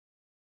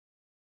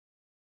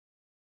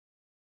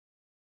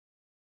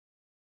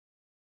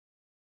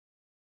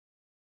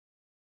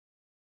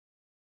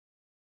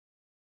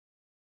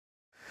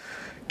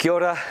Kia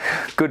ora.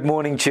 Good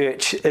morning,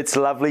 church. It's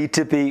lovely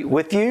to be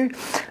with you.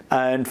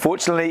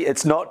 Unfortunately,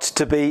 it's not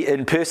to be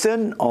in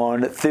person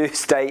on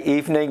Thursday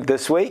evening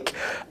this week.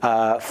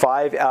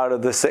 5 out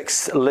of the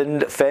 6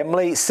 Lind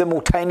family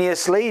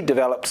simultaneously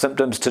developed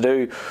symptoms to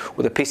do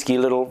with a pesky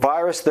little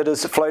virus that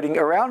is floating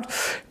around.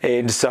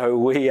 And so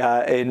we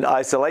are in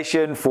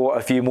isolation for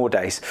a few more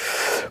days.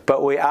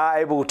 But we are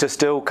able to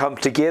still come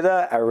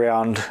together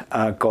around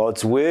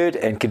God's Word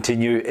and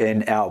continue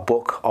in our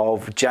book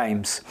of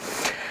James.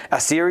 Our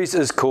series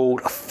is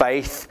called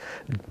Faith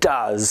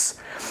Does.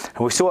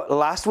 And we saw it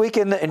last week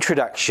in the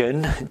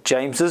introduction.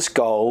 James's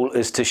goal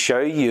is to show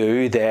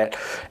you that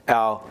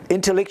our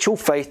intellectual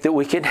faith that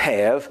we can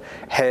have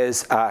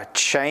has a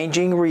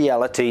changing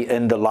reality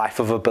in the life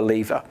of a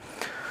believer.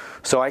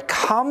 So I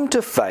come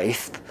to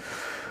faith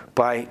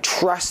by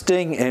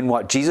trusting in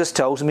what Jesus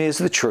tells me is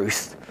the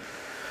truth,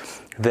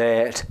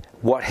 that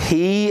what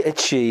he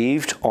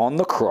achieved on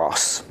the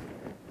cross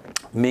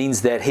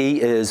means that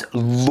he is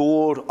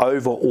Lord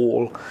over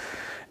all,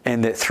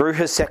 and that through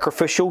his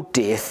sacrificial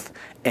death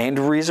and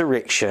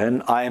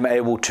resurrection, I am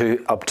able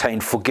to obtain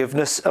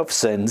forgiveness of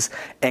sins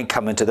and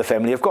come into the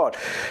family of God.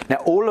 Now,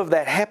 all of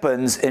that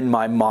happens in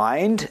my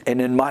mind and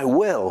in my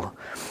will.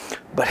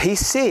 But he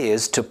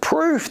says to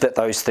prove that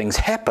those things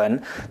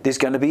happen, there's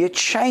going to be a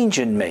change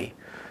in me.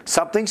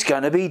 Something's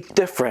going to be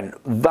different.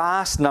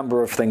 Vast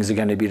number of things are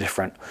going to be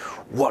different.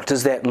 What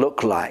does that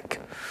look like?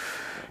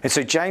 And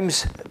so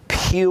James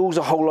peels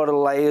a whole lot of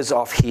layers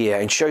off here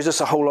and shows us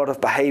a whole lot of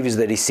behaviors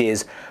that he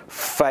says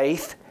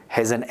faith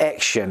has an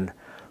action.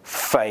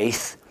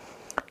 Faith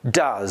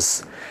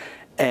does.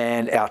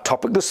 And our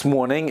topic this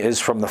morning is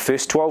from the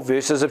first 12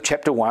 verses of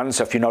chapter 1.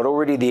 So if you're not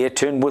already there,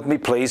 turn with me,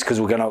 please,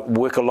 because we're going to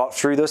work a lot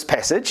through this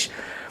passage.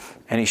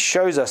 And he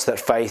shows us that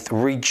faith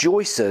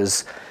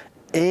rejoices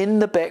in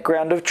the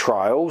background of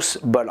trials,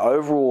 but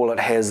overall it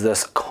has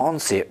this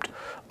concept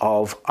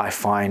of I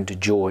find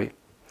joy.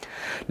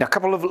 Now, a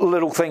couple of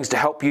little things to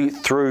help you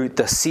through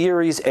the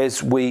series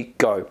as we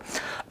go.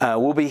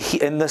 We'll be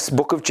in this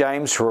book of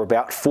James for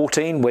about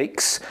 14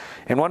 weeks.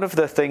 And one of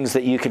the things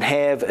that you can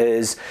have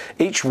is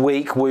each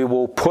week we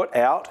will put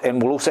out,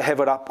 and we'll also have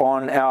it up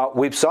on our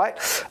website,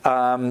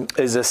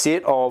 is a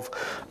set of,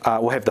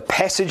 we'll have the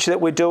passage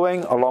that we're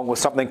doing along with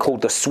something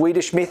called the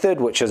Swedish method,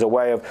 which is a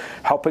way of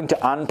helping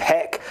to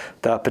unpack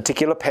the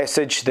particular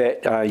passage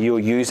that you're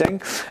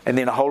using, and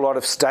then a whole lot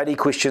of study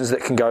questions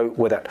that can go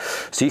with it.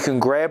 So you can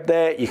grab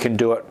that, you can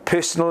do it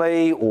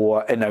personally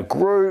or in a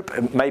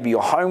group, maybe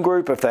your home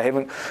group. If they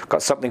haven't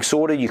got something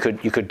sorted, you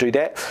could do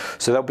that.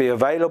 So they'll be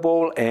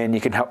available and you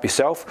can help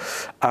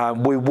yourself.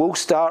 We will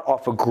start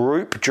off a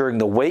group during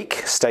the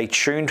week. Stay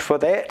tuned for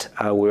that.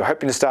 We were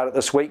hoping to start it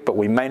this week, but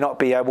we may not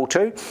be able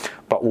to,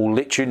 but we'll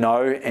let you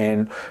know,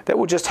 and that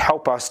will just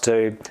help us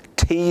to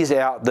tease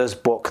out this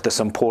book, this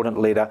important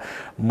letter,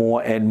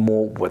 more and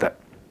more with it.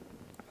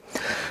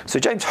 So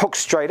James hooks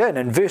straight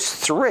in verse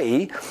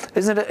 3.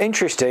 Isn't it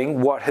interesting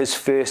what his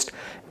first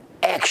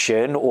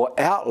action or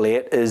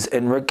outlet is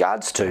in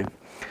regards to?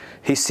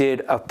 He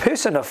said, a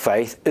person of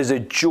faith is a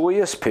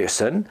joyous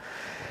person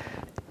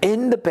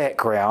in the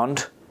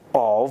background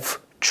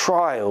of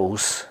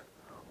trials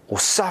or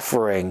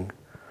suffering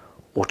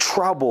or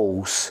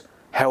troubles,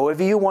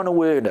 however you want to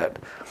word it.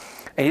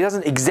 And he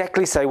doesn't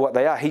exactly say what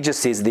they are. He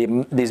just says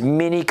there's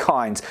many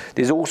kinds.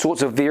 There's all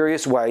sorts of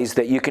various ways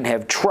that you can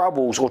have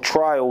troubles or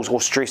trials or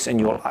stress in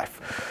your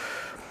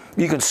life.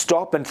 You can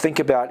stop and think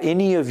about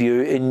any of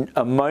you in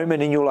a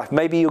moment in your life.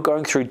 Maybe you're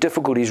going through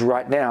difficulties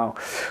right now,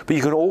 but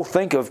you can all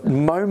think of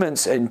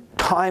moments and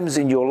times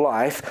in your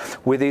life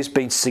where there's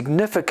been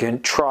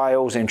significant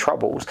trials and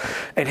troubles.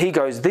 And he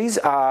goes, these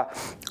are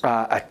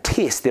a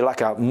test. They're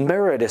like a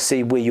mirror to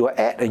see where you're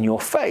at in your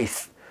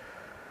faith.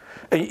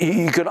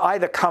 You can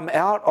either come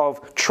out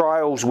of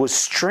trials with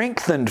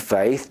strengthened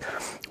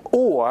faith,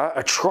 or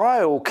a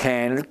trial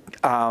can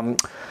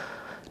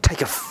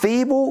take a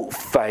feeble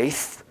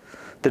faith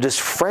that is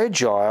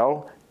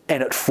fragile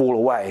and it fall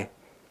away.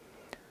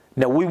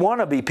 Now, we want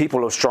to be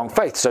people of strong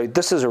faith, so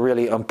this is a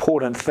really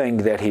important thing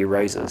that he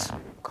raises.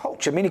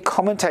 Culture, many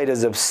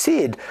commentators have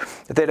said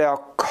that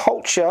our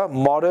culture,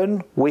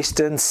 modern,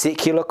 Western,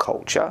 secular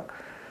culture,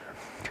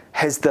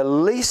 has the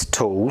least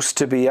tools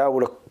to be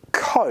able to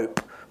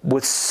cope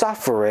with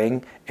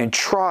suffering and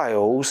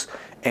trials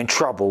and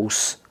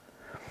troubles.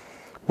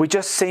 We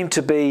just seem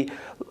to be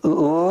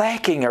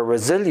lacking a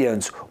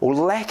resilience or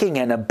lacking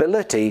an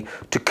ability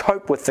to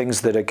cope with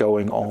things that are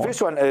going on. The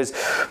first one is,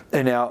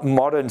 in our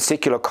modern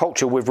secular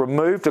culture, we've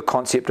removed the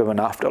concept of an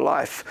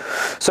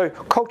afterlife. So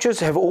cultures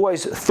have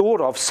always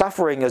thought of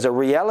suffering as a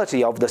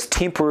reality of this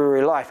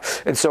temporary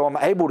life. And so I'm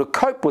able to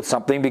cope with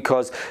something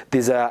because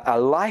there's a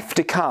life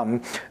to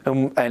come,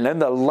 and in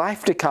the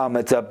life to come,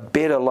 it's a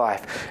better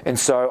life. And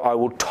so I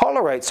will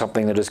tolerate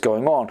something that is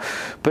going on.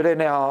 But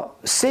in our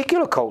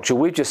secular culture,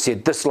 we've just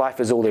said this life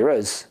is all there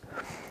is.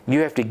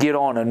 You have to get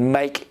on and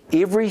make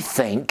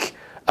everything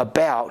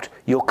about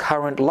your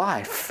current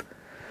life.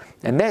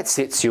 And that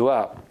sets you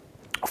up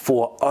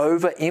for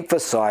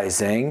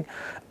overemphasizing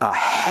a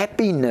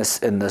happiness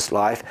in this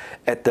life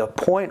at the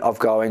point of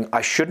going,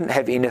 I shouldn't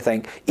have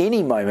anything,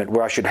 any moment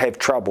where I should have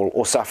trouble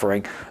or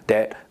suffering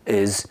that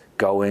is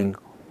going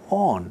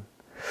on.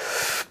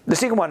 The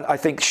second one, I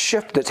think,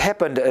 shift that's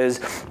happened is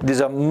there's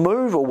a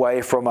move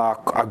away from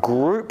a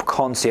group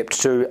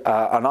concept to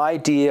an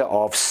idea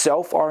of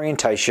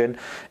self-orientation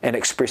and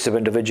expressive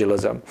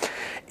individualism.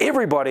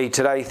 Everybody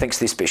today thinks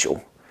they're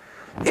special.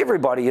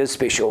 Everybody is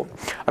special.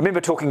 I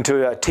remember talking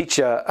to a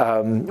teacher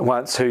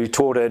once who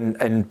taught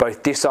in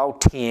both Decile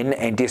 10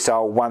 and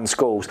Decile 1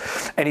 schools.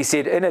 And he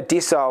said in a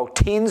Decile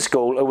 10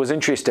 school, it was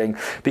interesting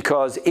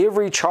because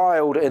every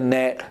child in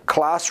that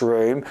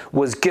classroom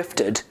was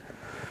gifted,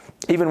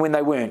 even when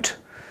they weren't,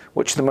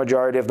 which the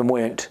majority of them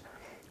weren't.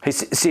 He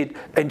said,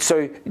 and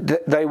so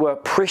they were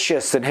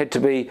precious and had to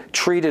be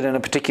treated in a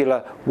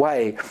particular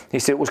way. He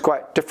said it was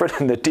quite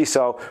different in the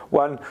Decile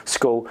 1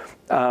 school.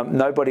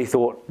 Nobody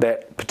thought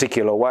that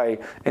particular way.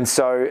 And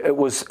so it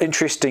was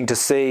interesting to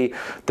see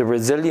the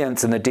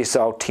resilience in the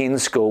Decile 10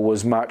 school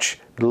was much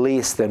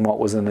less than what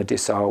was in the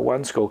Decile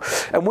 1 school.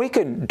 And we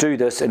can do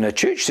this in a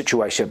church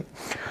situation.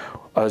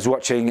 I was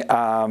watching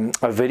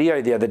a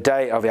video the other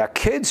day of our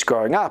kids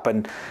growing up,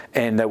 and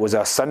there was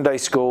a Sunday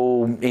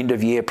school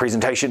end-of-year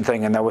presentation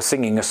thing, and they were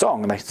singing a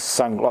song, and they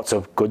sung lots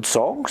of good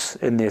songs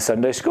in their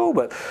Sunday school,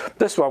 but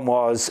this one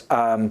was,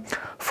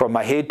 from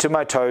my head to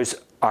my toes,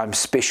 I'm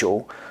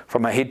special.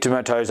 From my head to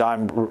my toes,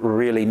 I'm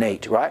really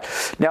neat, right?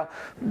 Now,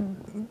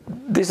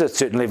 there's a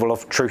certain level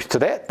of truth to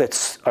that.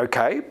 That's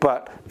okay.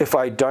 But if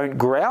I don't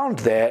ground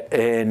that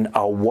in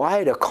a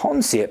wider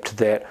concept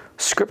that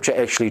Scripture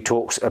actually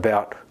talks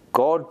about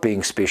God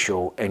being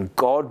special and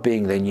God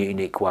being the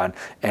unique one,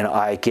 and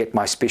I get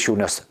my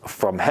specialness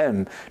from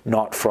Him,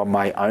 not from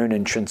my own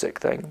intrinsic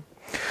thing.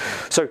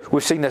 So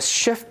we've seen this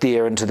shift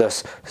there into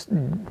this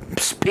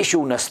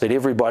specialness that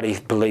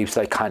everybody believes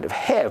they kind of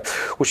have,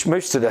 which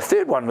moves to the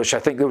third one, which I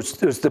think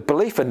was the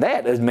belief in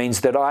that. It means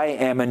that I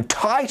am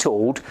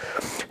entitled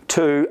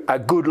to a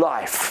good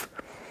life.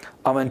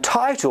 I'm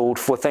entitled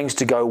for things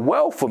to go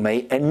well for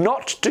me and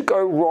not to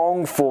go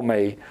wrong for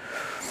me.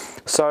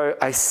 So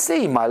I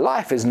see my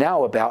life is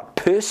now about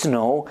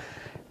personal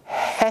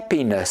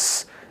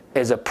happiness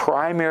as a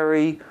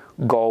primary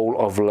goal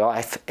of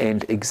life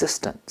and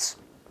existence.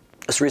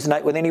 Does this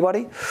resonate with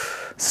anybody?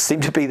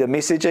 Seem to be the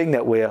messaging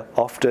that we're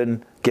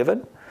often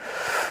given.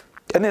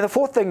 And then the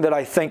fourth thing that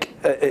I think,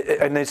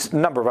 and there's a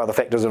number of other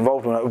factors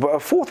involved in it, but a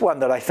fourth one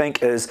that I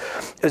think is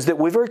that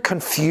we're very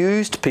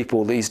confused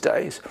people these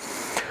days.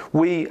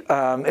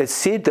 It's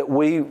said that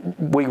we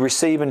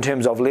receive in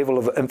terms of level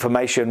of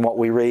information, what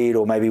we read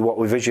or maybe what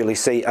we visually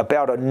see,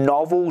 about a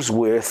novel's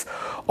worth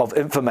of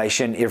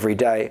information every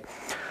day.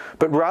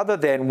 But rather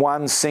than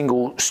one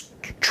single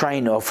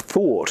train of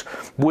thought,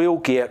 we'll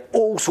get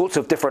all sorts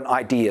of different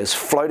ideas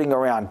floating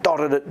around,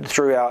 dotted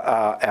through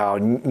our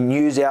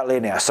news outlet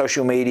and our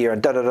social media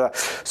and da-da-da.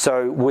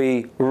 So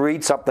we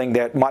read something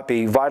that might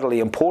be vitally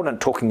important,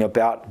 talking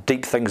about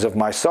deep things of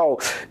my soul,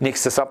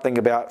 next to something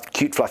about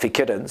cute fluffy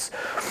kittens.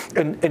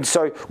 And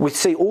so we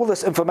see all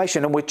this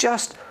information and we're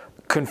just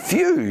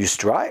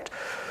confused, right?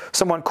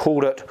 Someone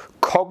called it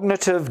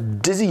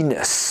cognitive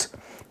dizziness,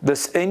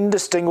 this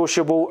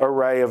indistinguishable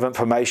array of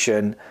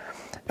information.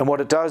 And what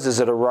it does is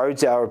it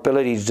erodes our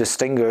ability to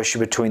distinguish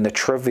between the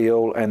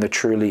trivial and the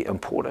truly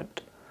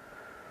important.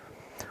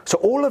 So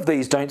all of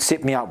these don't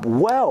set me up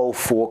well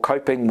for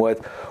coping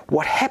with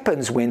what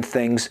happens when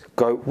things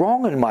go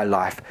wrong in my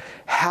life.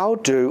 How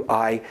do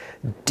I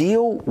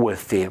deal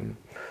with them?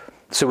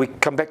 So we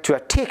come back to our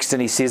text and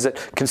he says that,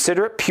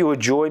 consider it pure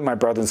joy, my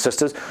brothers and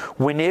sisters,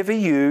 whenever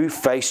you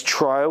face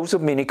trials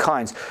of many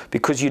kinds,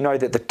 because you know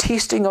that the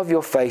testing of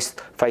your faith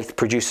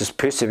produces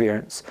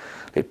perseverance.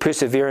 Let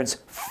perseverance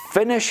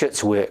finish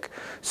its work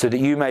so that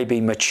you may be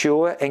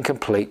mature and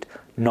complete,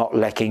 not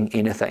lacking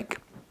anything.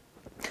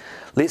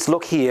 Let's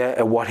look here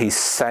at what he's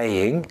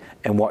saying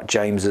and what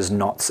James is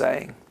not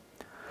saying.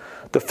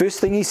 The first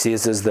thing he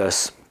says is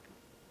this: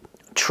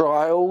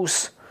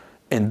 trials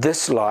in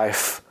this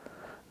life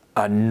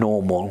are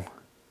normal.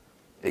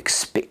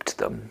 Expect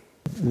them.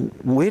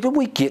 Where do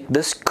we get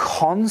this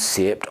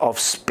concept of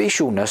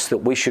specialness that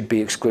we should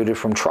be excluded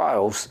from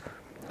trials?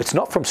 It's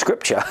not from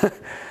Scripture.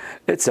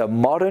 It's a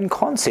modern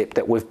concept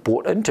that we've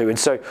bought into. And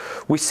so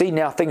we see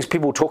now things,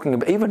 people talking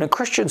about, even in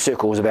Christian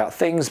circles, about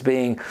things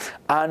being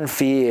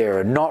unfair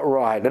and not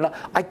right. And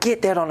I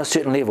get that on a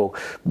certain level.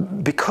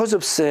 Because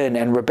of sin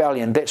and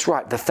rebellion, that's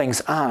right, the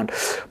things aren't.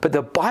 But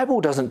the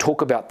Bible doesn't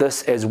talk about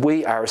this as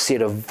we are a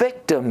set of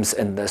victims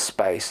in this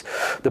space.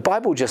 The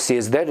Bible just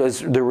says that is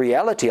the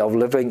reality of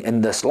living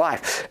in this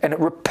life. And it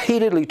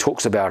repeatedly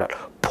talks about it.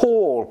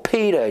 Paul,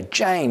 Peter,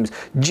 James,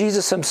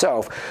 Jesus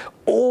himself,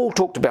 all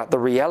talked about the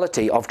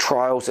reality of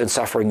trials and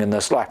suffering in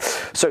this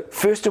life. So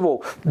first of all,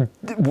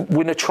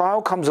 when a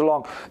trial comes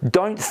along,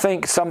 don't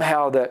think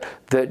somehow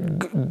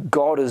that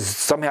God is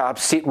somehow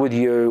upset with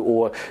you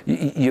or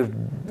you've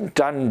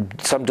done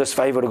some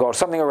disfavor to God.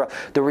 Something around.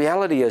 The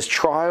reality is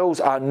trials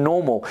are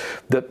normal.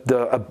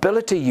 The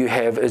ability you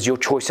have is your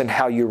choice in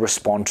how you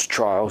respond to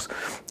trials,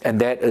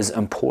 and that is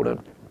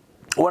important.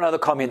 One other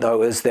comment,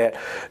 though, is that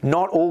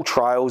not all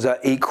trials are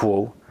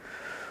equal.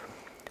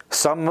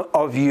 Some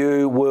of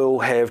you will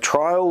have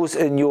trials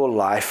in your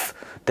life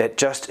that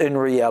just in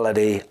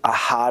reality are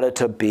harder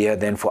to bear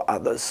than for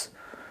others.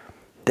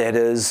 That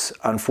is,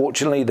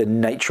 unfortunately, the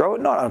nature of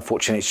it. Not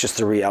unfortunately, it's just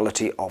the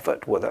reality of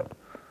it with it.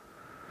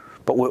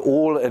 But we're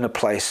all in a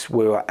place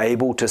where we're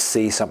able to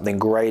see something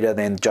greater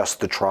than just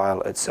the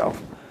trial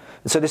itself.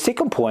 And so the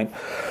second point,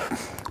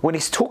 when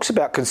he talks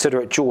about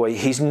consider it joy,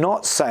 he's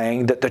not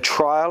saying that the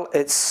trial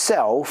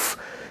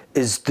itself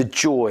is the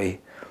joy.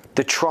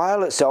 The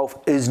trial itself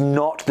is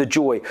not the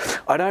joy.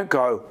 I don't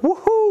go,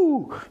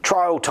 woohoo,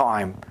 trial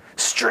time,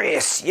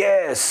 stress,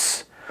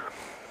 yes.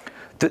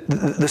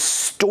 The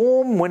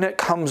storm, when it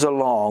comes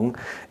along,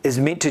 is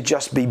meant to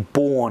just be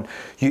born.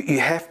 You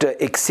have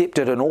to accept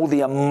it and all the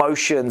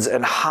emotions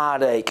and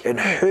heartache and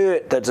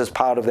hurt that is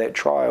part of that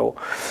trial.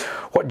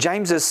 What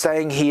James is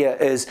saying here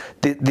is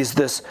there's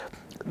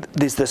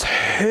this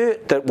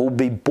hurt that will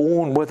be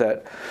born with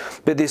it,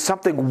 but there's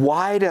something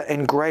wider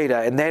and greater,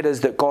 and that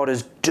is that God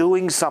is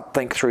doing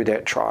something through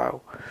that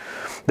trial.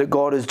 That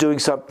God is doing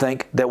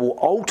something that will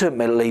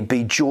ultimately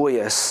be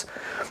joyous.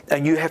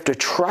 And you have to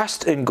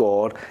trust in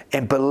God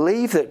and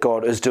believe that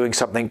God is doing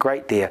something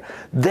great there.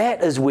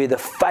 That is where the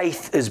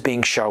faith is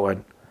being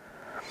shown.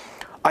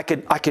 I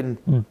can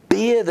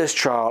bear this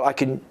trial.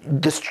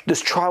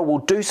 This trial will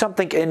do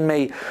something in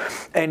me.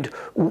 And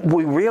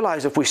we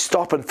realize if we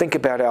stop and think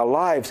about our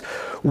lives,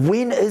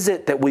 when is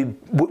it that we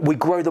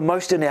grow the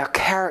most in our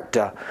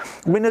character?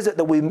 When is it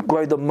that we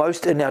grow the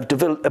most in our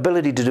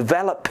ability to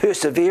develop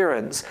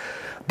perseverance?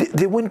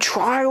 When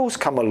trials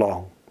come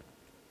along.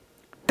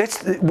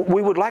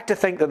 We would like to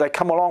think that they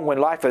come along when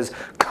life is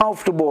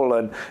comfortable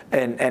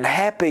and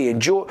happy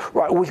and joy.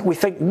 Right? We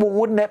think, well,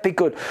 wouldn't that be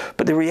good?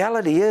 But the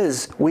reality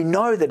is, we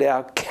know that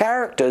our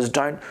characters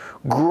don't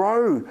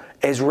grow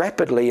as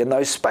rapidly in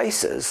those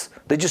spaces.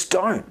 They just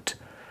don't.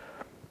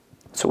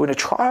 So when a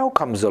trial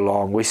comes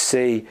along, we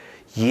see,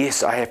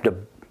 yes, I have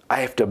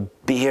to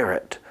bear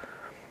it,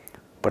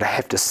 but I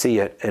have to see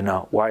it in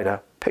a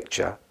wider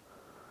picture.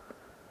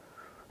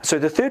 So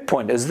the third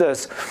point is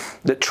this,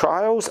 that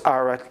trials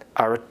are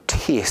a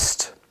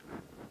test.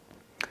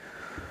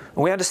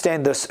 And we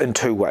understand this in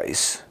two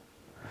ways.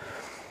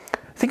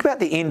 Think about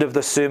the end of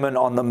the Sermon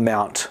on the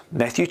Mount,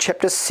 Matthew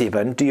chapter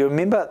 7. Do you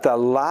remember the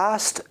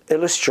last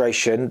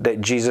illustration that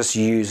Jesus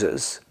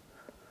uses?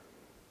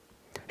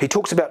 He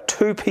talks about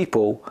two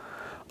people,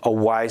 a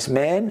wise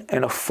man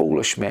and a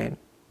foolish man.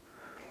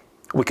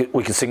 We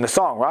can sing the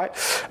song, right?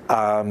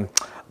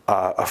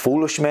 A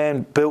foolish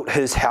man built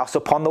his house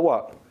upon the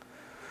what?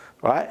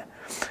 Right?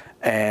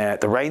 And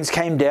the rains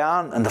came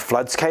down and the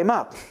floods came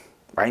up.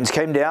 Rains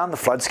came down, the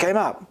floods came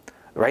up.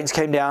 Rains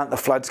came down, the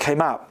floods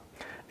came up.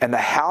 And the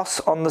house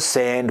on the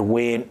sand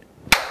went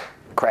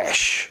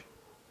crash.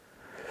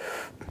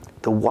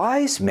 The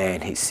wise man,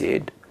 he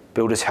said,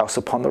 built his house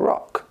upon the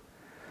rock.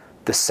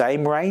 The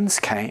same rains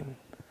came,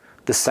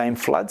 the same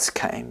floods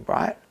came,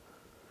 right?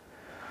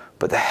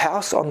 But the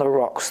house on the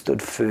rock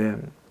stood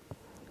firm.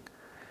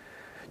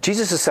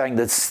 Jesus is saying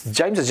that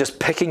James is just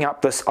picking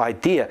up this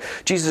idea.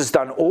 Jesus has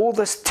done all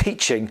this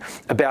teaching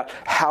about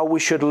how we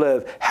should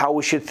live, how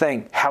we should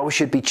think, how we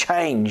should be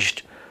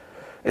changed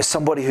as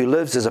somebody who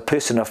lives as a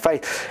person of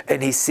faith.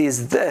 And he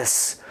says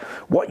this,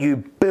 what you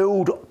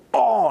build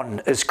on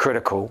is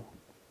critical.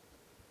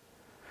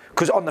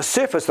 Because on the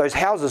surface, those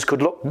houses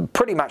could look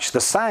pretty much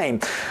the same.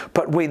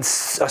 But when a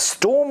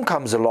storm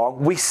comes along,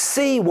 we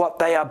see what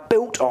they are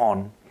built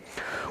on.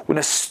 When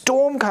a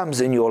storm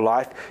comes in your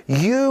life,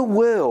 you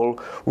will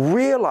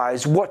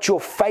realize what your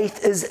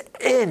faith is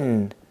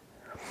in.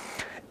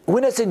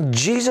 When it's in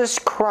Jesus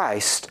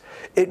Christ,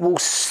 it will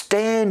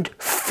stand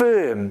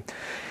firm.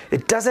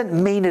 It doesn't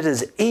mean it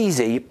is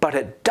easy, but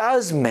it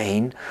does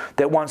mean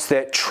that once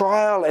that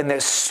trial and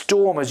that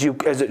storm, as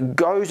it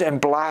goes and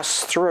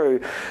blasts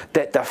through,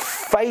 that the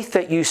faith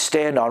that you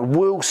stand on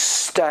will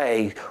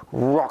stay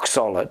rock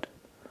solid.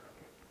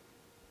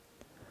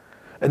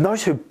 And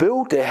those who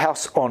build their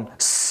house on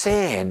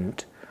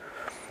sand,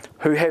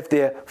 who have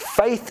their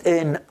faith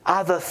in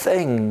other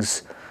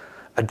things,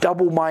 a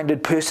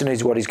double-minded person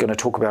is what he's going to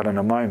talk about in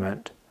a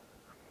moment,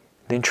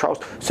 then trials.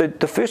 So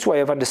the first way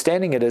of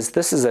understanding it is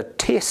this is a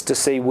test to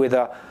see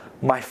whether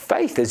my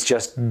faith is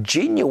just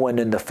genuine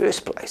in the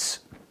first place.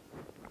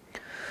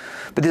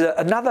 But there's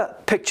another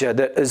picture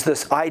that is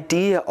this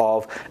idea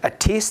of a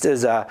test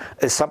is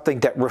something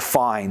that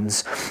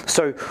refines.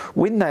 So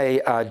when they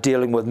are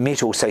dealing with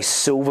metal, say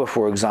silver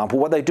for example,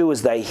 what they do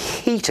is they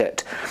heat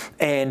it.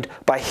 And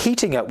by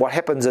heating it, what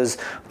happens is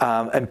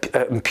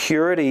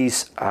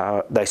impurities,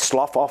 they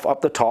slough off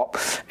up the top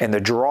and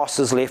the dross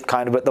is left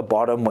kind of at the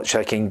bottom, which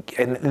they can,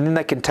 and then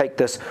they can take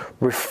this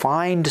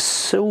refined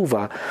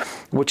silver,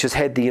 which has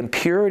had the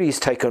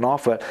impurities taken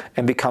off it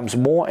and becomes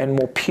more and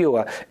more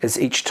pure as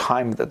each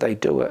time that they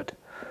do it.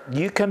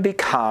 You can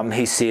become,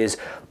 he says,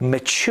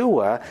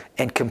 mature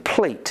and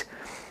complete.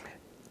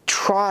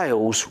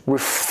 Trials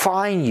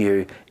refine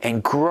you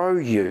and grow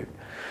you.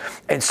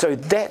 And so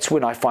that's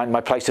when I find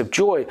my place of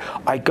joy.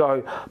 I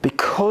go,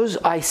 because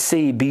I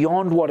see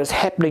beyond what is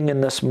happening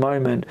in this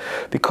moment,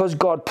 because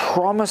God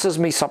promises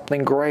me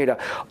something greater,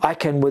 I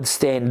can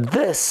withstand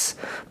this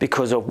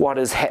because of what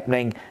is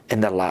happening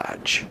in the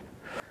large.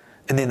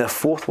 And then the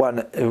fourth one,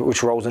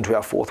 which rolls into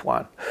our fourth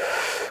one,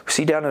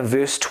 see down in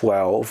verse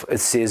 12, it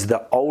says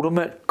the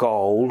ultimate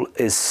goal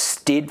is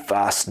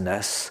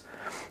steadfastness.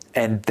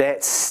 And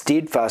that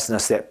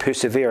steadfastness, that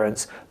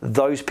perseverance,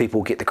 those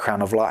people get the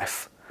crown of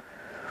life.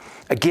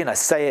 Again, I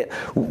say it,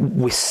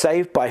 we're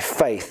saved by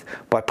faith,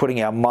 by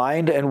putting our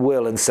mind and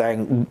will and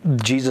saying,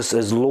 Jesus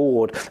is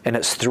Lord, and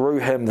it's through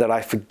him that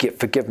I get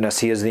forgiveness.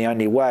 He is the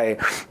only way.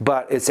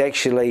 But it's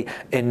actually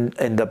in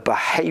the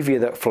behavior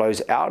that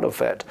flows out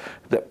of it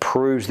that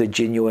proves the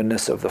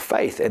genuineness of the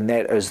faith, and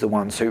that is the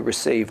ones who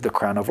receive the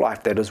crown of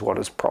life. That is what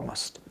is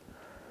promised.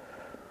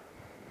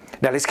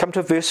 Now let's come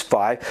to verse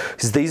 5,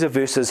 because these are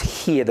verses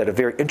here that are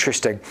very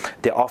interesting.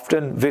 They're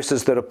often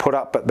verses that are put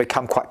up but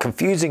become quite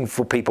confusing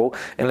for people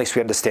unless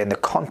we understand the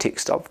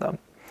context of them.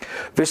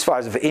 Verse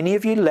 5 is, if any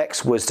of you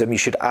lacks wisdom, you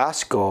should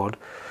ask God,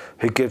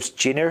 who gives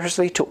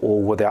generously to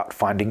all without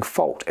finding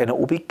fault, and it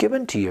will be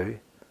given to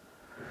you.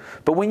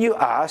 But when you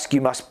ask,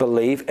 you must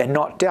believe and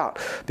not doubt,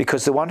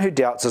 because the one who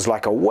doubts is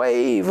like a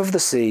wave of the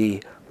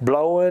sea,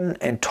 blown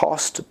and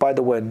tossed by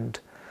the wind.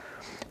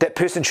 That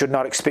person should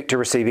not expect to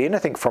receive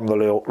anything from the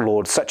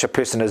Lord. Such a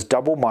person is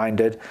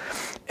double-minded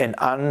and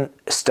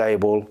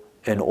unstable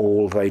in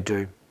all they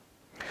do.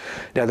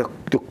 Now,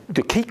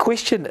 the key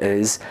question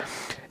is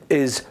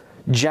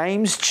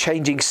James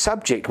changing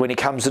subject when he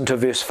comes into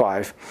verse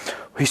 5?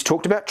 He's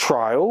talked about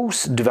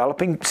trials,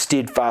 developing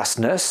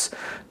steadfastness.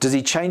 Does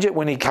he change it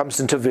when he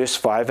comes into verse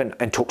 5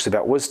 and talks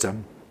about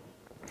wisdom?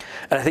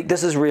 And I think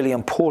this is really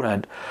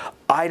important.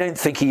 I don't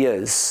think he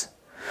is.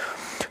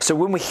 So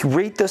when we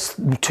read this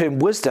term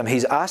wisdom,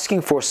 he's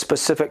asking for a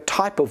specific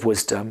type of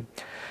wisdom.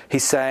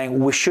 He's saying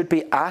we should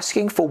be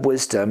asking for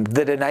wisdom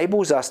that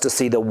enables us to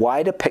see the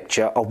wider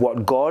picture of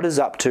what God is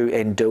up to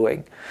and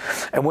doing.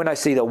 And when I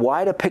see the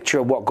wider picture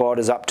of what God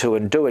is up to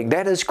and doing,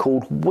 that is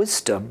called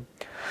wisdom.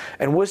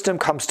 And wisdom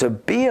comes to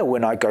bear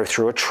when I go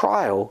through a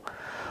trial.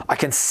 I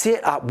can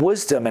set up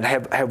wisdom and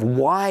have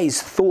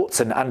wise thoughts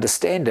and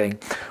understanding,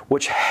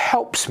 which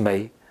helps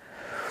me.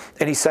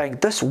 And he's saying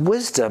this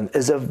wisdom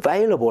is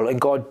available and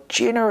God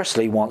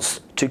generously wants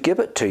to give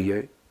it to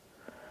you.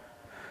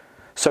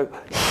 So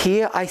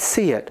here I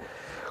see it.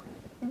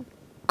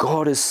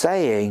 God is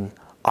saying,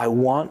 I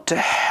want to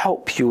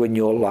help you in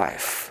your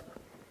life.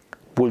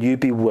 Will you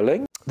be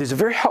willing? There's a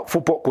very helpful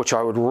book which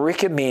I would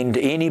recommend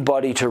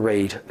anybody to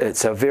read.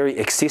 It's a very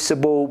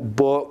accessible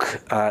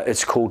book.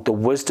 It's called The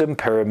Wisdom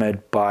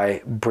Pyramid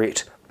by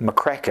Brett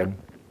McCracken.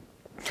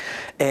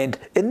 And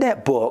in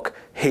that book,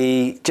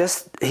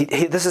 this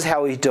is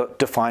how he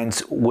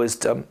defines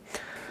wisdom.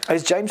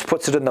 As James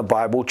puts it in the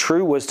Bible,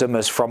 true wisdom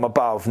is from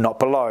above, not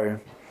below.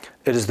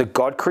 It is the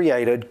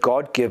God-created,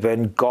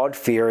 God-given,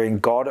 God-fearing,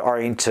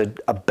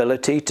 God-oriented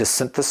ability to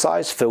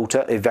synthesize,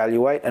 filter,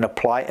 evaluate, and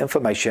apply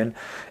information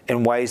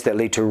in ways that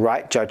lead to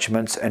right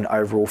judgments and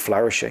overall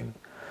flourishing.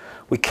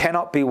 We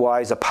cannot be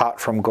wise apart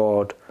from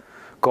God.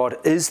 God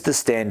is the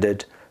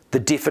standard, the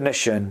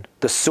definition,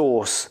 the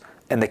source,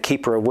 and the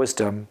keeper of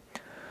wisdom,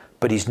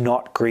 but he's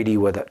not greedy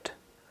with it.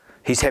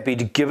 He's happy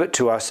to give it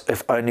to us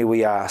if only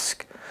we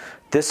ask.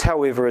 This,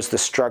 however, is the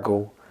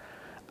struggle.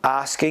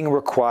 Asking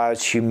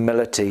requires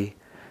humility,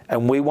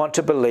 and we want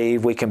to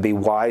believe we can be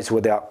wise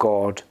without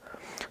God.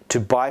 To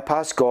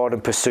bypass God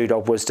in pursuit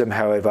of wisdom,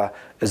 however,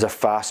 is a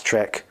fast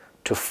track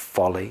to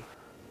folly.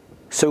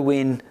 So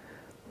when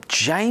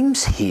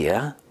James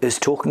here is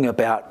talking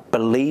about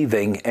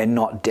believing and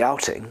not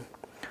doubting,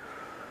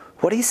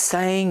 what he's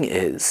saying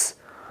is,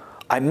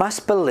 I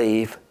must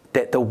believe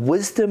that the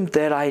wisdom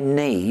that I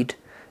need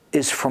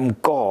is from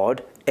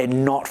God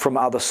and not from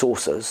other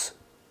sources.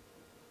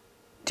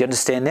 Do you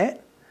understand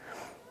that?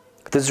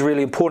 This is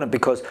really important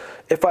because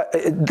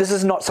this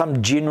is not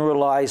some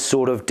generalized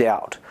sort of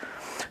doubt.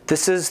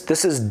 This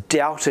is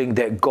doubting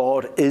that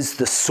God is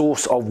the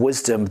source of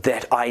wisdom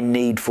that I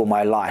need for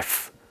my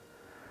life.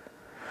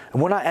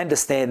 And when I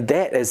understand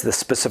that as the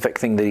specific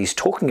thing that he's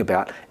talking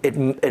about,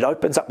 it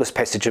opens up this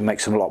passage and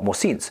makes a lot more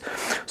sense.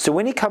 So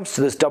when he comes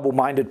to this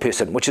double-minded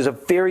person, which is a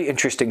very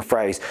interesting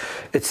phrase,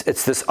 it's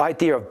this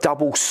idea of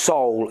double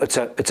soul. It's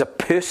a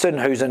person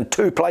who's in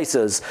two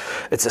places.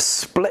 It's a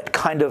split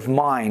kind of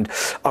mind.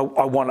 I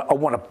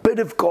want a bit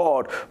of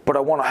God, but I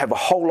want to have a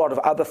whole lot of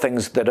other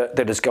things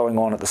that is going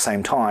on at the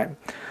same time.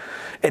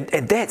 And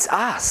that's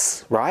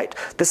us, right?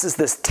 This is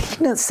this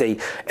tendency.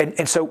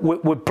 And so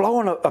we're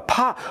blowing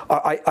apart.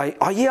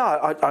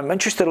 I'm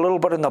interested a little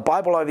bit in the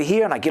Bible over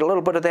here, and I get a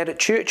little bit of that at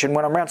church and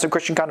when I'm around some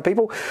Christian kind of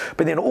people.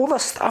 But then all the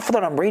stuff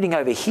that I'm reading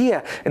over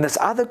here and this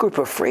other group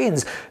of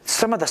friends,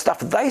 some of the stuff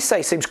they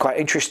say seems quite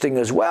interesting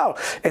as well.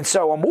 And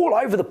so I'm all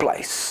over the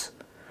place.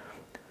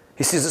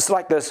 He says it's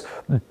like this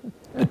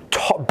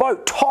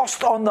boat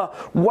tossed on the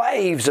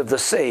waves of the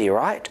sea,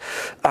 right?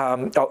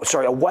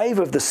 A wave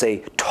of the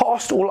sea,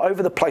 tossed all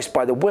over the place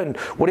by the wind,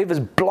 whatever's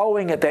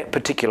blowing at that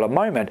particular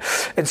moment.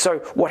 And so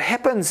what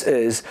happens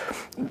is,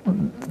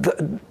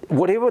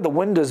 whatever the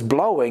wind is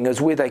blowing is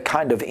where they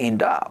kind of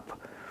end up.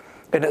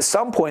 And at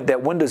some point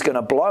that wind is going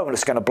to blow, and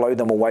it's going to blow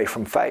them away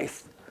from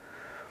faith.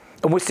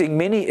 And we're seeing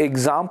many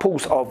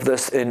examples of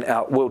this in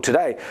our world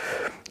today.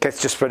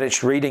 Kath's just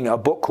finished reading a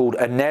book called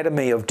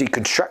Anatomy of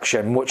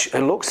Deconstruction, which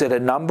looks at a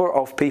number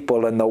of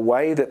people and the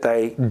way that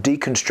they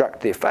deconstruct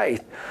their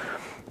faith.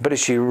 But as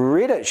she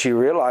read it, she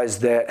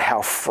realized that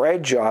how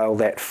fragile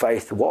that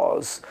faith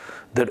was,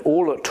 that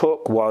all it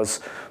took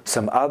was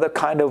some other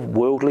kind of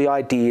worldly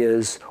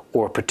ideas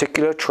or a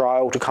particular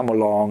trial to come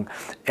along,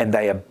 and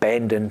they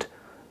abandoned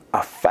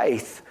a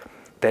faith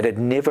that had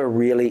never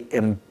really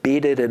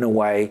embedded in a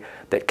way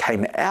that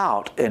came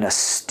out in a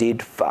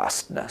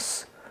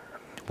steadfastness.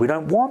 We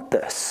don't want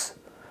this.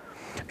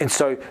 And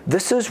so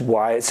this is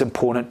why it's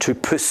important to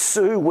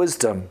pursue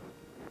wisdom.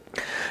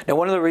 Now,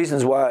 one of the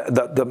reasons why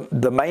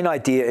the main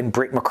idea in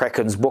Brett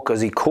McCracken's book is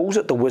he calls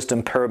it the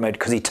wisdom pyramid,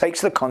 because he takes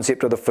the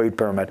concept of the food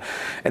pyramid.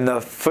 And the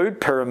food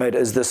pyramid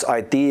is this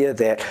idea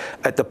that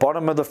at the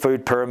bottom of the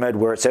food pyramid,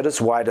 where it's at its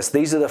widest,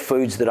 these are the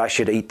foods that I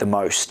should eat the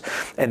most.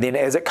 And then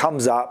as it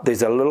comes up,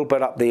 there's a little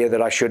bit up there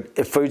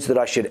that foods that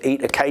I should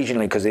eat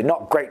occasionally, because they're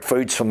not great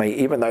foods for me,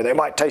 even though they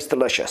might taste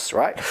delicious,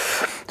 right?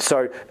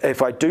 So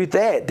if I do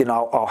that, then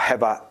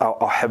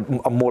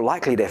I'm more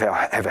likely to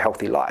have a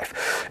healthy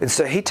life. And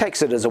so he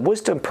takes it as a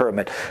wisdom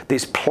pyramid.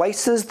 There's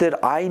places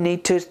that I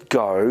need to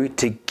go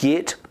to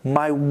get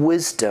my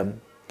wisdom.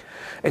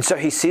 And so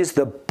he says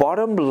the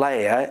bottom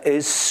layer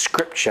is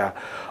Scripture,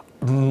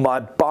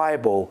 my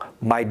Bible,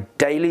 my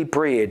daily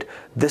bread.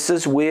 This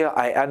is where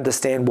I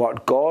understand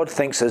what God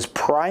thinks is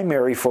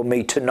primary for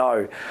me to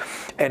know.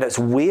 And it's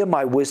where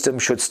my wisdom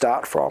should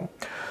start from.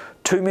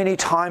 Too many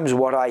times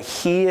what I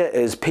hear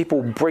is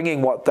people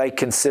bringing what they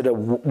consider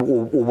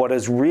what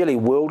is really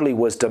worldly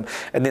wisdom,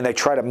 and then they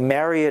try to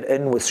marry it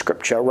in with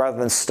Scripture rather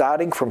than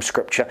starting from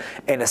Scripture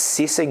and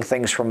assessing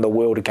things from the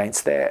world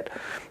against that.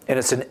 And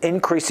it's an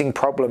increasing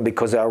problem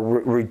because our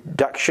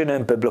reduction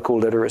in biblical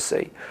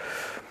literacy.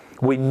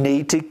 We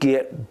need to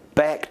get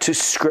back to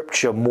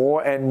Scripture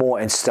more and more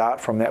and start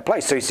from that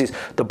place. So he says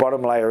the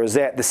bottom layer is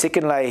that. The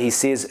second layer, he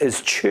says,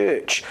 is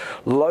church,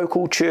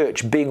 local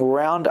church, being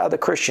around other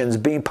Christians,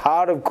 being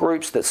part of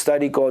groups that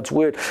study God's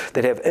Word,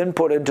 that have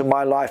input into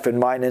my life and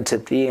mine into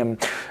them.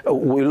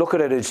 We look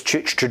at it as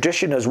church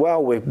tradition as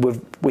well.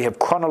 We have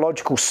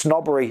chronological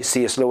snobbery,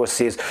 C.S. Lewis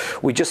says.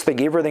 We just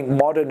think everything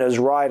modern is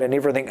right and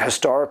everything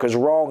historic is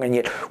wrong, and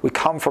yet we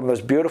come from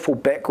this beautiful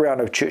background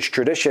of church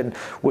tradition,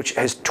 which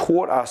has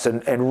taught us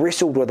and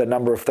wrestled with a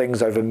number of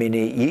things over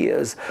many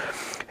years.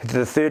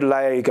 The third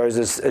layer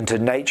goes into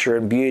nature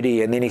and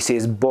beauty, and then he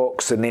says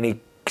books, and then he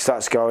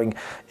starts going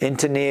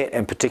internet,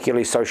 and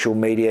particularly social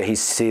media, he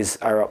says,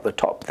 are up the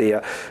top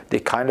there. They're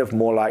kind of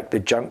more like the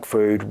junk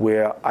food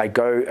where I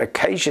go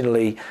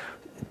occasionally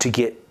to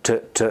get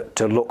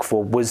to look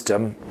for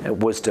wisdom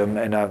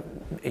and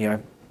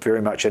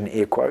very much in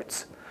air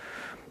quotes.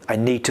 I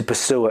need to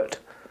pursue it.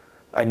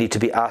 I need to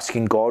be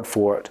asking God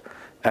for it.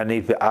 I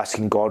need to be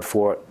asking God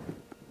for it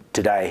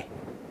today.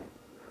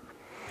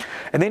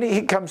 And then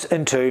he comes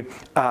into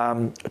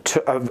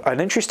an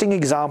interesting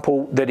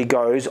example that he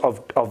goes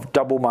of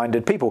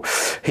double-minded people.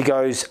 He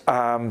goes,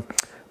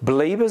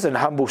 believers in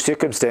humble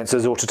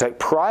circumstances ought to take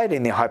pride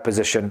in their high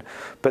position,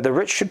 but the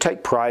rich should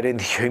take pride in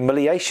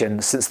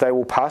humiliation, since they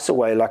will pass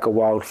away like a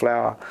wild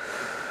flower.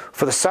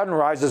 For the sun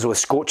rises with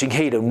scorching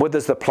heat and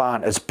withers the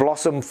plant, its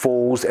blossom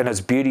falls and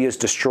its beauty is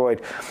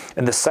destroyed.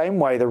 In the same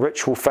way, the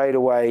rich will fade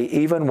away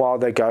even while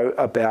they go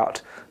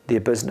about their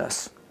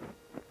business.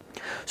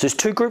 So there's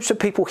two groups of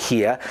people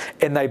here,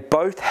 and they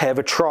both have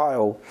a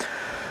trial.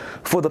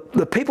 For the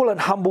people in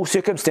humble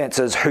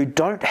circumstances who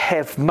don't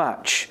have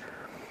much,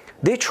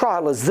 their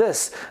trial is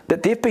this,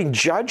 that they've been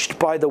judged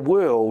by the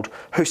world,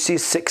 who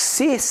says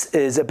success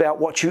is about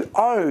what you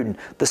own,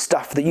 the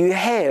stuff that you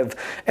have,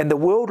 and the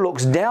world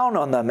looks down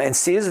on them and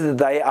says that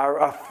they are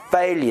a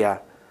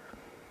failure.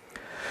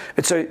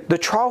 And so the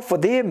trial for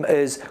them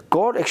is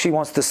God actually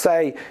wants to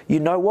say, you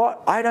know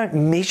what, I don't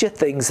measure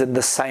things in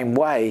the same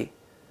way.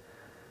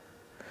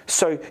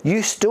 So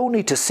you still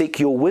need to seek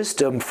your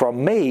wisdom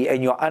from me,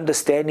 and your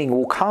understanding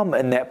will come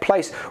in that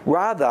place,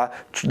 rather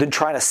than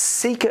trying to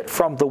seek it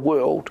from the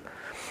world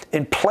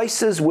in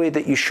places where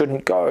that you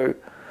shouldn't go.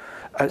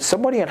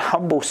 Somebody in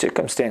humble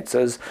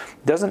circumstances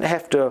doesn't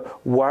have to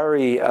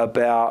worry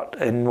about,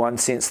 in one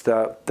sense,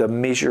 the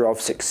measure of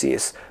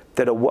success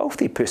that a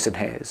wealthy person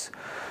has.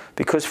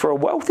 Because for a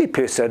wealthy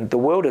person, the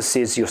world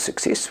says you're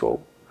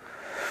successful.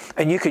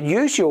 And you can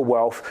use your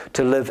wealth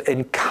to live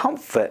in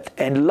comfort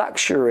and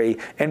luxury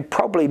and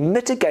probably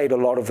mitigate a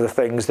lot of the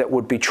things that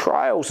would be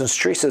trials and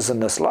stresses in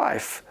this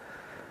life.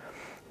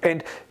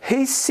 And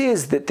he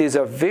says that there's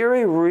a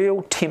very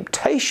real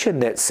temptation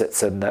that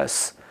sits in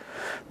this,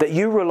 that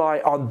you rely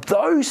on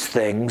those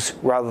things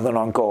rather than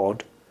on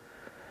God.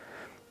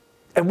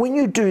 And when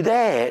you do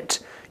that,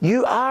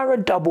 you are a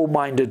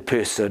double-minded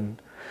person.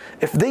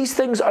 If these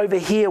things over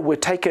here were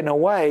taken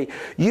away,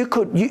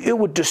 it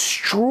would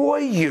destroy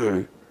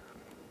you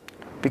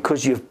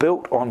because you've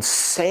built on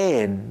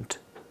sand.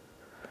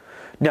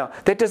 Now,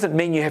 that doesn't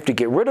mean you have to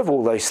get rid of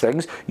all those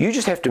things. You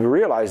just have to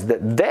realize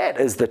that that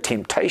is the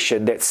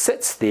temptation that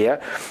sits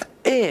there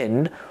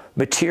in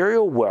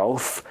material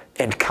wealth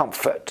and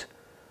comfort.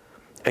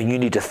 And you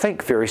need to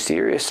think very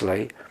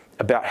seriously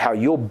about how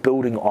you're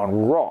building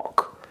on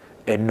rock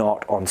and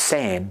not on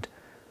sand.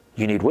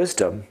 You need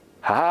wisdom.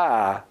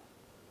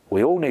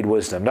 We all need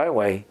wisdom, don't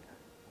we?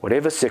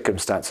 Whatever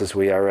circumstances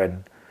we are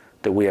in,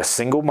 that we are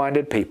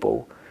single-minded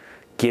people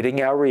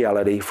getting our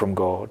reality from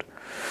God.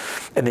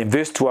 And then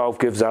verse 12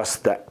 gives us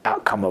the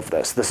outcome of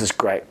this. This is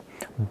great.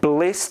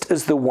 Blessed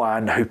is the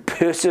one who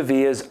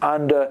perseveres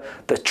under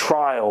the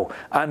trial,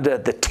 under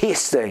the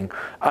testing,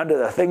 under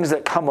the things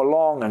that come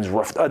along and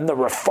the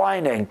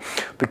refining,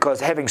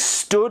 because having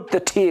stood the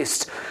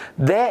test,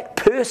 that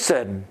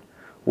person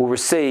will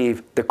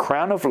receive the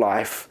crown of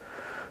life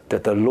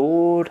that the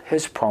Lord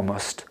has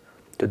promised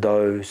to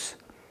those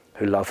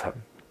who love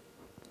him.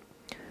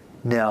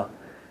 Now,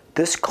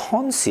 this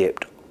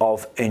concept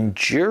of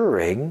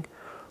enduring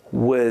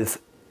with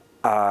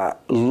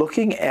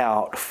looking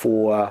out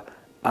for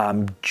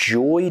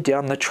joy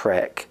down the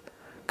track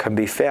can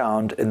be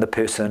found in the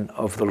person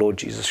of the Lord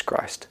Jesus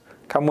Christ.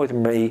 Come with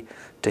me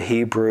to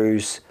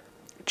Hebrews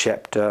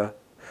chapter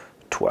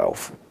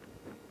 12.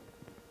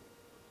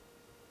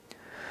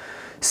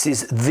 It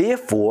says,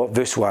 therefore,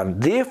 verse 1,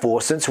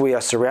 therefore, since we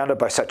are surrounded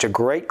by such a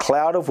great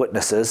cloud of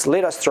witnesses,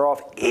 let us throw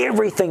off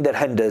everything that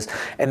hinders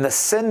and the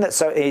sin that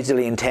so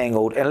easily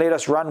entangled, and let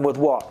us run with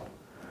what?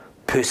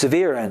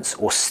 Perseverance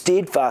or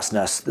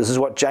steadfastness. This is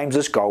what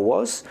James's goal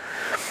was.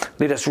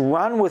 Let us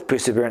run with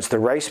perseverance the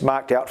race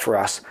marked out for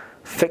us,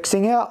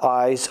 fixing our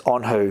eyes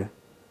on who?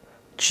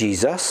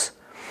 Jesus,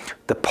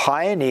 the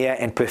pioneer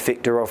and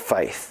perfecter of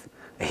faith.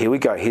 Here we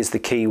go. Here's the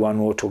key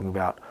one we're talking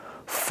about.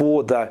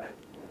 For the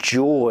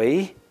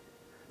joy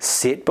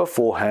set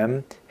before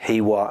him,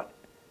 he what?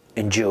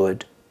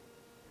 Endured.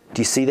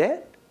 Do you see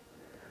that?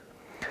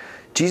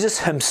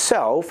 Jesus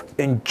himself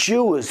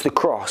endures the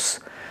cross.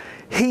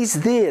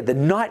 He's there the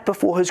night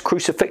before his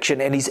crucifixion,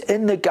 and he's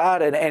in the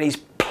garden and he's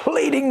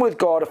pleading with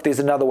God if there's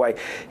another way.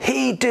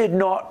 He did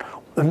not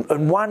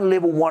on one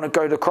level want to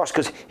go to the cross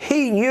because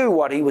he knew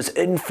what he was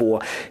in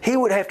for. He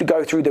would have to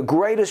go through the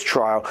greatest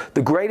trial,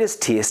 the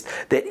greatest test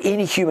that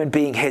any human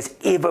being has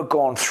ever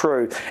gone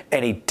through,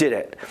 and he did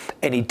it.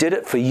 And he did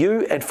it for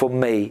you and for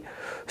me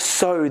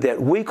so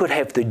that we could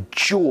have the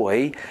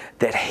joy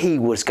that he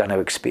was going to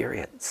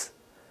experience.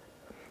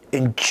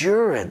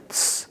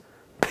 Endurance,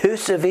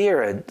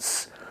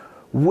 perseverance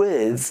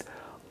with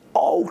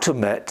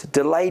ultimate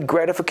delayed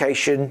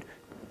gratification,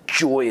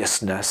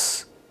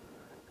 joyousness.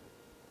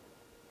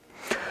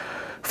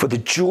 For the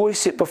joy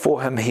set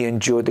before him, he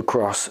endured the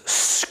cross,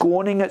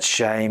 scorning its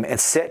shame, and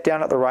sat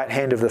down at the right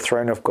hand of the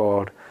throne of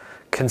God.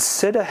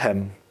 Consider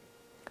him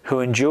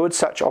who endured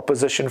such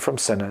opposition from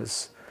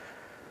sinners,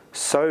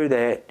 so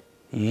that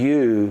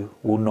you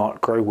will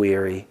not grow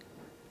weary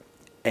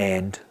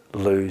and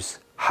lose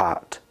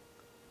heart.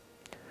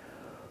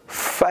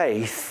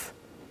 Faith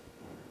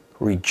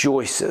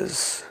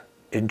rejoices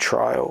in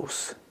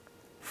trials.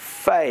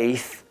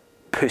 Faith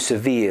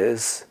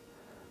perseveres.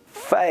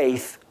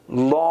 Faith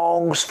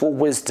longs for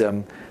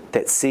wisdom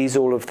that sees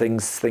all of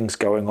things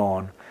going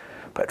on.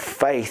 But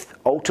faith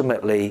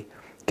ultimately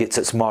gets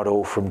its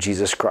model from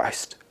Jesus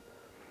Christ.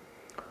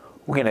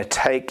 We're going to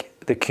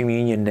take the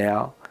communion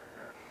now.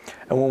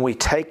 And when we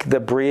take the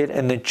bread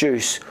and the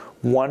juice,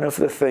 one of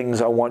the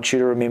things I want you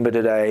to remember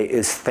today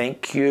is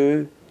thank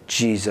you,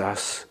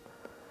 Jesus,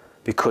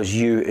 because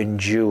you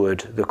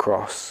endured the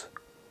cross.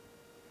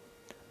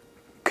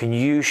 Can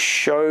you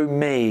show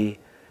me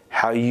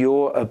how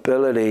your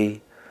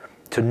ability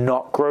to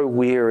not grow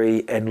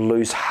weary and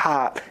lose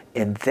heart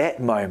in that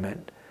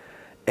moment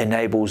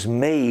enables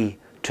me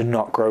to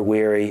not grow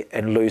weary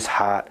and lose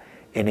heart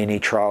in any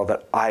trial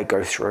that I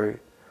go through,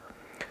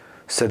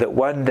 so that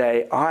one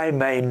day I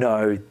may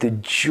know the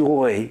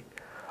joy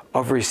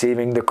of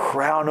receiving the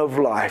crown of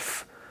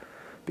life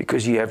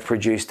because you have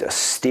produced a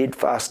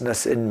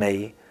steadfastness in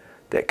me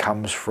that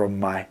comes from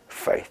my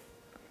faith.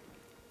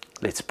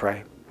 Let's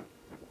pray.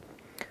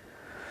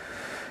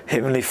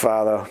 Heavenly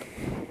Father,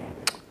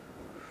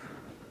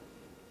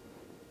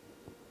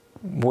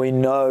 we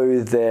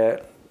know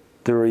that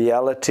the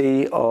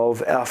reality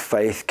of our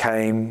faith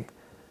came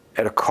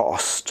at a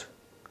cost,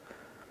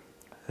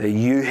 that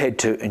you had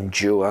to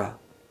endure,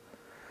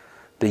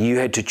 that you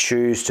had to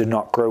choose to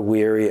not grow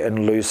weary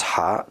and lose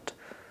heart,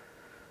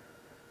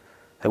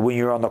 that when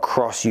you're on the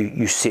cross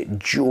you set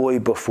joy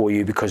before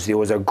you because there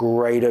was a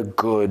greater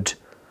good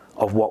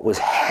of what was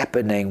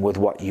happening with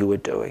what you were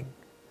doing.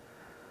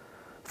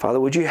 Father,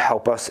 would you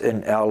help us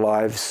in our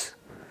lives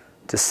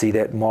to see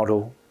that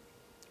model?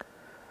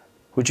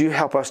 Would you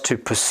help us to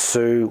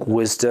pursue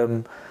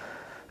wisdom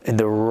in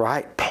the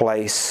right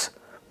place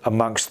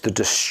amongst the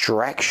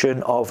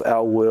distraction of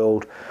our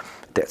world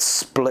that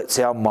splits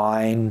our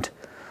mind,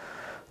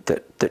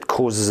 that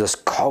causes us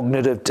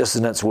cognitive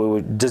dissonance,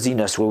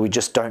 dizziness, where we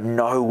just don't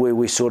know where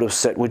we sort of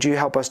sit. Would you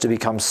help us to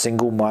become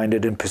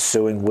single-minded in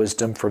pursuing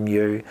wisdom from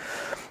you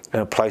in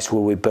a place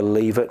where we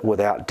believe it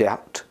without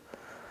doubt,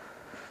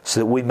 so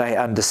that we may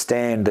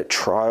understand that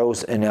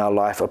trials in our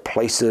life are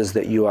places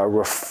that you are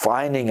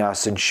refining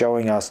us and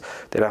showing us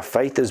that our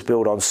faith is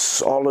built on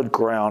solid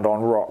ground,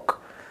 on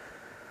rock,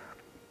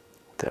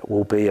 that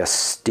will be a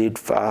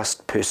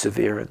steadfast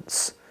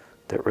perseverance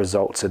that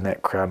results in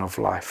that crown of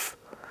life.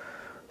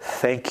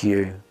 Thank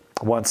you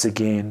once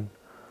again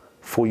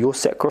for your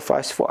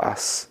sacrifice for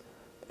us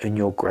in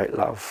your great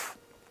love.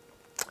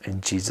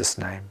 In Jesus'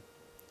 name,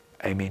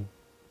 amen.